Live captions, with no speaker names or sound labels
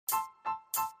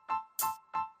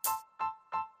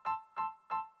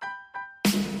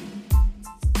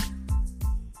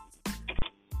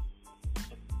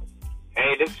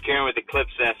this is Karen with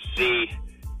Eclipse FC,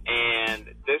 and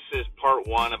this is part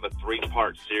one of a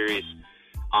three-part series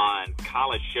on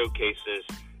college showcases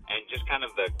and just kind of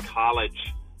the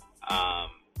college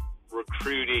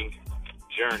recruiting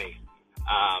journey.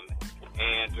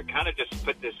 And to kind of just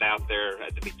put this out there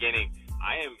at the beginning,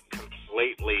 I am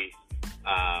completely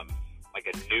like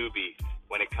a newbie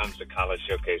when it comes to college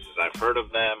showcases. I've heard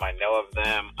of them. I know of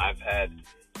them. I've had,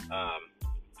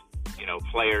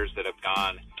 players that have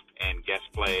gone and guest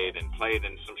played and played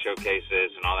in some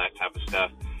showcases and all that type of stuff.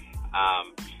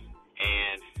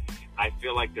 And I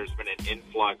feel like there's been an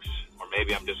influx, or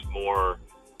maybe I'm just more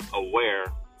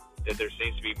aware that there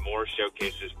seems to be more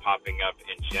showcases popping up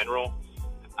in general.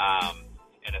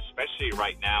 And especially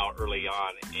right now, early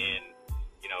on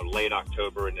in, late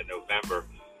October into November.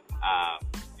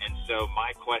 And so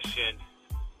my question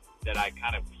that I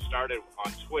kind of started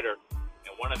on Twitter,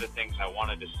 and one of the things I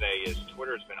wanted to say is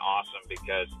Twitter's been awesome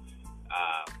because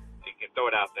you can throw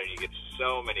it out there and you get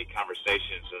so many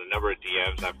conversations, and the number of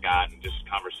DMs I've gotten, just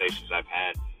conversations I've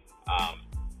had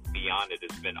beyond it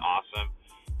has been awesome.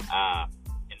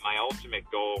 And my ultimate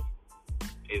goal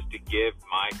is to give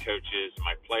my coaches,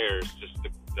 my players, just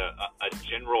a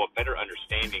general, a better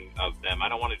understanding of them. I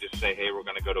don't want to just say, hey, we're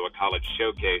going to go to a college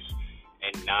showcase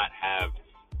and not have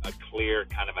a clear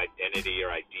kind of identity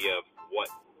or idea of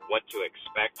what to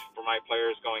expect for my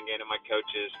players going in, and my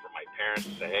coaches, for my parents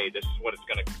to say, hey, this is what it's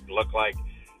going to look like.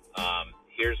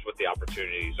 Here's what the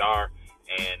opportunities are,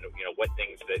 and what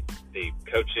things that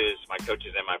my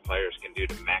coaches and my players can do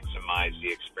to maximize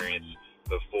the experience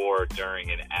before,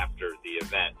 during, and after the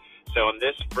event. So in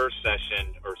this first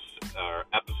session or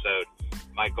episode,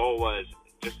 my goal was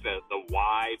just the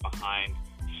why behind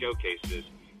showcases.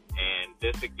 And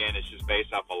this, again, is just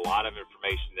based off a lot of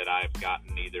information that I've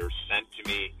gotten either sent to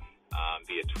me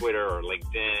via Twitter or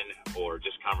LinkedIn, or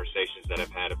just conversations that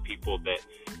I've had of people that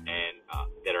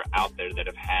are out there that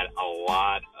have had a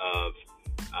lot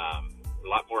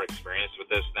more experience with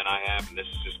this than I have. And this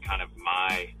is just kind of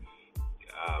my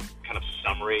kind of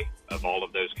summary of all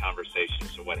of those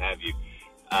conversations and what have you.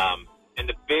 And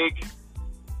the big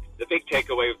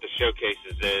takeaway with the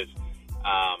showcases is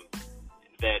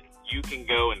that you can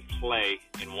go and play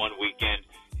in one weekend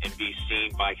and be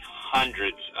seen by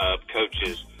hundreds of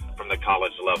coaches from the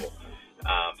college level.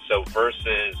 So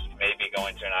versus maybe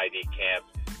going to an ID camp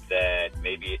that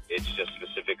maybe it's just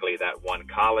specifically that one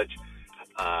college.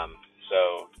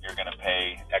 So you're going to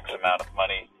pay X amount of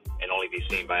money and only be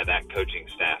seen by that coaching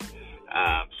staff.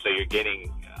 So you're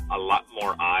getting a lot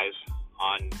more eyes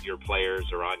on your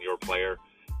players or on your player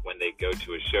when they go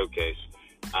to a showcase.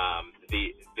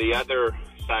 The other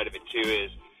side of it too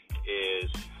is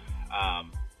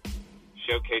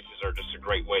showcases are just a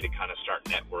great way to kind of start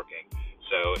networking.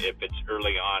 So if it's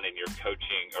early on in your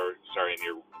coaching,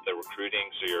 in the recruiting,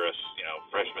 so you're a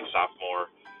freshman, sophomore,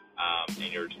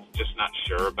 and you're just not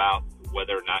sure about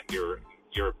whether or not your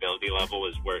ability level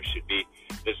is where it should be,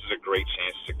 this is a great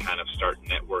chance to kind of start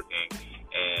networking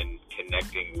and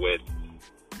connecting with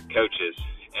coaches.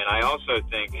 And I also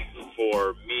think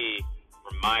for me,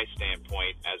 from my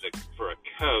standpoint, for a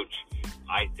coach,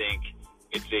 I think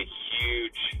it's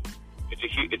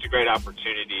a great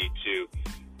opportunity to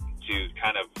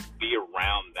kind of be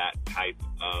around that type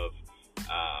of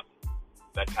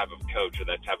coach or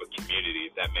that type of community,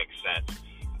 if that makes sense.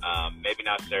 Maybe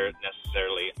not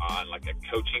necessarily on like a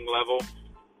coaching level,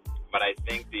 but I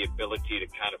think the ability to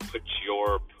kind of put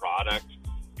your product,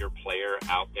 your player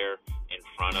out there in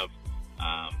front of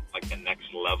like the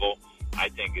next level, I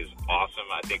think is awesome.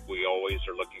 I think we always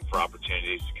are looking for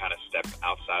opportunities to kind of step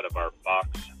outside of our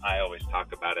box. I always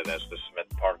talk about it as the Smith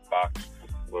Park box,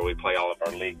 where we play all of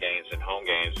our league games and home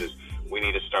games. Is we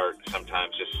need to start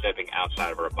sometimes just stepping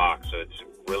outside of our box. So it's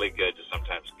really good to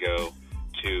sometimes go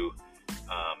to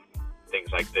things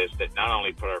like this that not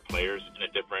only put our players in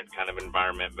a different kind of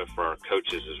environment, but for our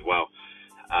coaches as well.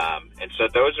 And so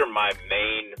those are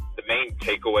the main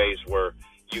takeaways were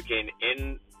you can,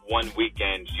 in one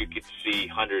weekend, you could see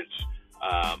hundreds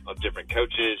of different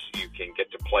coaches. You can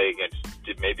get to play against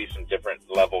maybe some different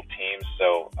level teams.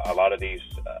 So a lot of these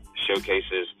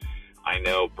showcases, I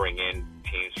know, bring in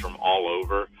teams from all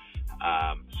over.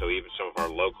 So even some of our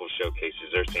local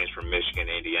showcases, there's teams from Michigan,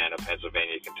 Indiana,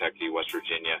 Pennsylvania, Kentucky, West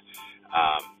Virginia,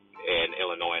 and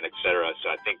Illinois, and et cetera. So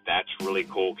I think that's really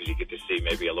cool because you get to see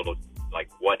maybe a little like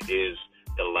what is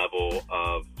the level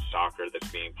of soccer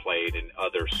that's being played in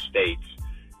other states.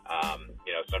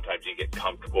 Sometimes you get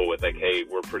comfortable with like, hey,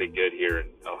 we're pretty good here in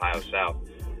Ohio South.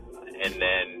 And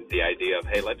then the idea of,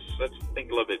 hey, let's think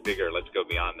a little bit bigger. Let's go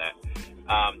beyond that.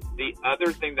 The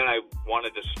other thing that I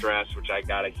wanted to stress, which I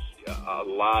got a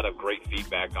lot of great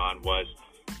feedback on, was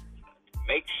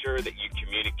make sure that you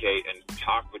communicate and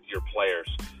talk with your players.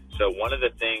 So one of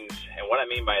the things, and what I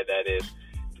mean by that is,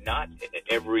 not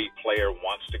every player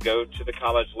wants to go to the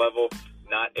college level.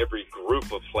 Not every group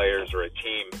of players or a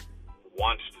team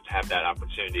wants to have that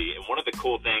opportunity. And one of the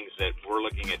cool things that we're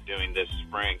looking at doing this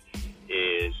spring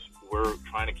is we're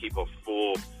trying to keep a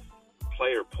full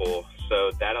player pool.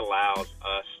 So that allows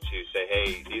us to say, hey,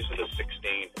 these are the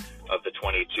 16 of the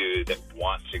 22 that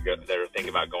want to go, that are thinking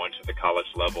about going to the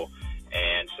college level.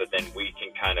 And so then we can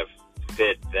kind of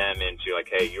fit them into like,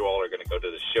 hey, you all are going to go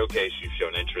to the showcase. You've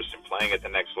shown interest in playing at the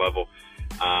next level.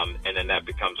 And then that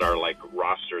becomes our like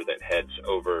roster that heads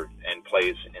over and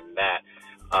plays in that.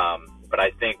 But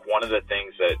I think one of the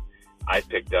things that I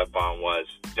picked up on was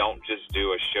don't just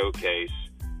do a showcase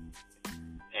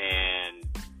and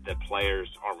the players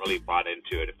aren't really bought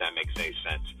into it, if that makes any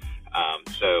sense.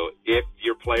 So if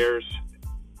your players,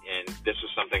 and this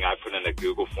was something I put in a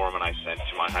Google form and I sent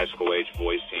to my high school age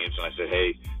boys teams, and I said,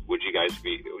 hey, would you guys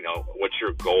be, what's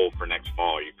your goal for next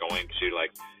fall? Are you going to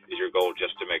is your goal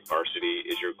just to make varsity?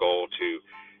 Is your goal to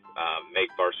make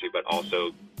varsity, but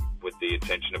also with the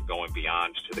intention of going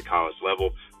beyond to the college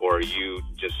level? Or are you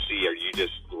just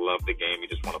love the game, you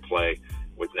just want to play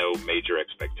with no major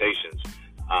expectations?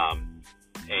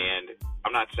 And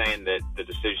I'm not saying that the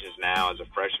decisions now as a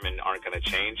freshman aren't going to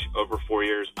change over 4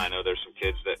 years. I know there's some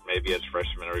kids that maybe as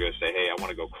freshmen are going to say, hey, I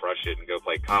want to go crush it and go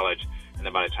play college. And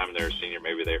then by the time they're a senior,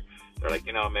 maybe they're like,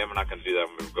 man, I'm not going to do that.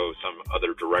 I'm going to go some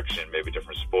other direction, maybe a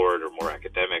different sport or more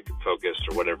academic focused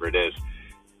or whatever it is,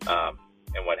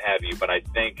 and what have you. But I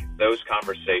think those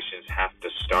conversations have to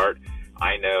start.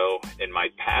 I know in my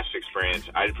past experience,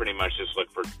 I'd pretty much just look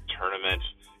for tournaments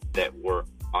that were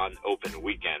on open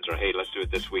weekends, or hey, let's do it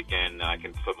this weekend. I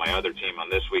can put my other team on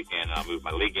this weekend, and I'll move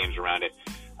my league games around it.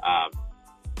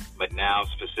 But now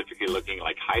specifically looking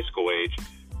like high school age,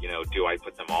 do I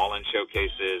put them all in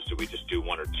showcases? Do we just do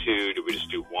one or two? Do we just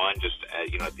do one just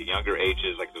at the younger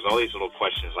ages? Like there's all these little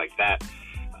questions like that.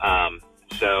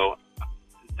 So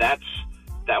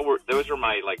those were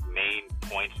my main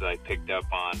points that I picked up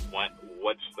on.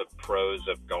 What's the pros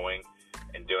of going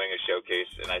and doing a showcase?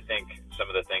 And I think some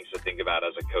of the things to think about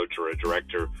as a coach or a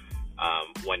director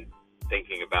when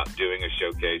thinking about doing a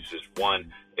showcase is,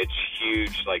 one, it's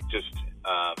huge.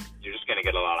 You're just going to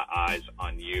get a lot of eyes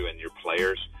on you and your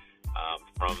players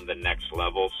from the next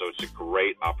level. So it's a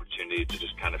great opportunity to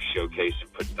just kind of showcase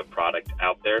and put the product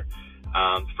out there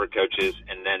for coaches.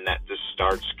 And then that just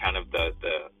starts kind of the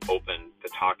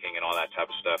talking and all that type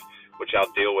of stuff, which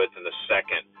I'll deal with in the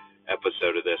second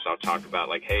episode of this. I'll talk about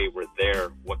hey, we're there.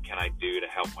 What can I do to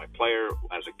help my player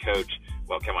as a coach?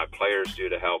 What can my players do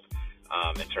to help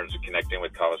in terms of connecting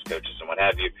with college coaches and what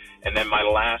have you? And then my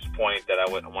last point that I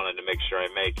wanted to make sure I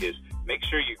make is make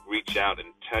sure you reach out and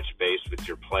touch base with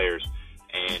your players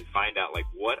and find out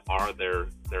what are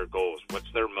their goals?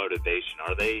 What's their motivation?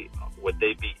 Would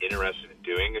they be interested in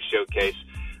doing a showcase?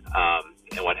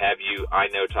 And what have you? I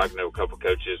know, talking to a couple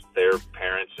coaches, their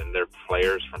parents and their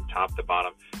players from top to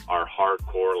bottom are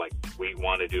hardcore. We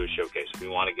want to do a showcase. We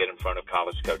want to get in front of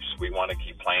college coaches. We want to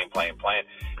keep playing.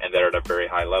 And they're at a very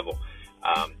high level.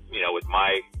 With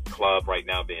my club right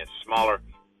now being smaller,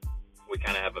 we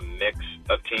kind of have a mix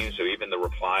of teams. So even the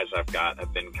replies I've got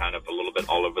have been kind of a little bit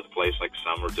all over the place.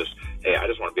 Some are just, hey, I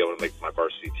just want to be able to make my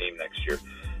varsity team next year.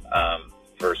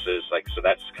 Versus so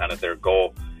that's kind of their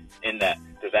goal. In that,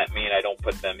 does that mean I don't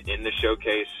put them in the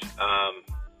showcase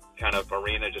kind of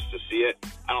arena just to see it?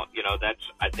 That's,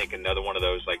 I think, another one of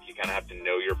those, you kind of have to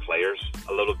know your players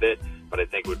a little bit, but I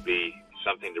think would be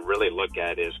something to really look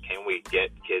at is, can we get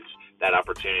kids that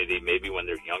opportunity maybe when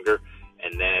they're younger,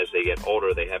 and then as they get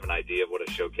older, they have an idea of what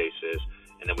a showcase is,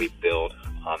 and then we build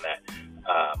on that.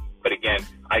 But again,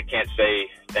 I can't say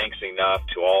thanks enough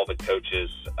to all the coaches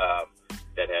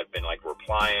that have been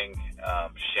replying,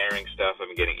 sharing stuff. I've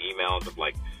been getting emails of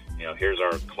here's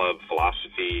our club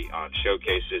philosophy on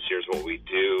showcases. Here's what we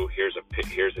do. Here's a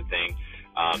thing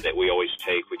that we always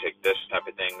take. We take this type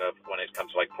of thing when it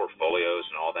comes to portfolios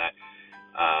and all that.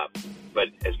 But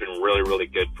it's been really, really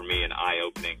good for me and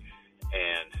eye-opening.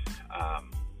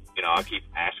 And I'll keep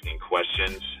asking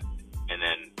questions and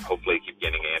then hopefully keep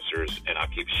getting answers. And I'll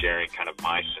keep sharing kind of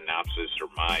my synopsis or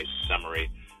my summary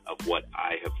of what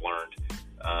I have learned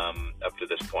up to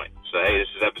this point. So, hey, this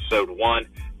is episode 1.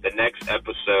 The next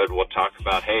episode, we'll talk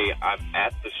about, hey, I'm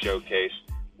at the showcase.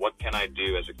 What can I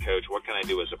do as a coach? What can I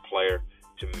do as a player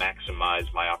to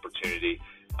maximize my opportunity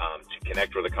to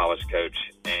connect with a college coach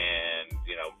and,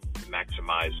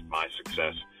 maximize my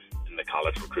success in the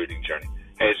college recruiting journey?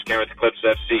 Hey, it's Ken with the Clips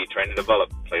FC. Train to develop.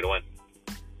 Play to win.